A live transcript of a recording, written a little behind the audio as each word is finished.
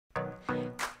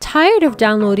Tired of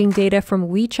downloading data from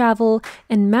WeTravel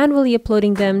and manually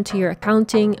uploading them to your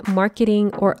accounting,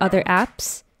 marketing, or other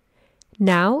apps?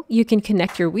 Now you can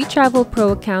connect your WeTravel Pro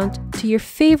account to your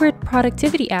favorite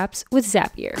productivity apps with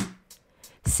Zapier.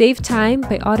 Save time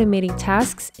by automating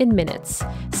tasks in minutes,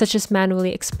 such as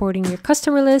manually exporting your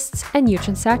customer lists and new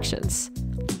transactions.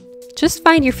 Just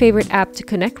find your favorite app to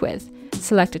connect with,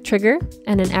 select a trigger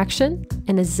and an action,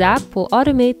 and a Zap will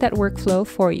automate that workflow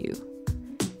for you.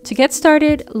 To get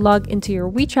started, log into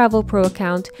your WeTravel Pro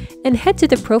account and head to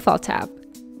the Profile tab.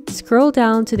 Scroll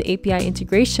down to the API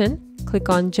integration, click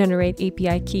on Generate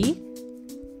API Key,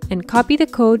 and copy the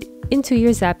code into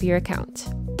your Zapier account.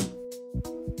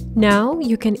 Now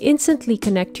you can instantly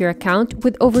connect your account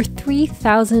with over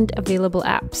 3,000 available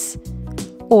apps.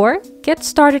 Or get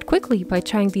started quickly by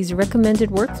trying these recommended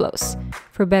workflows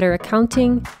for better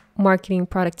accounting, marketing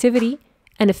productivity,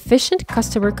 and efficient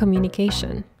customer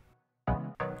communication.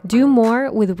 Do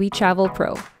more with WeTravel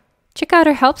Pro. Check out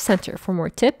our Help Center for more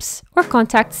tips or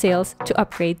contact sales to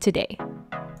upgrade today.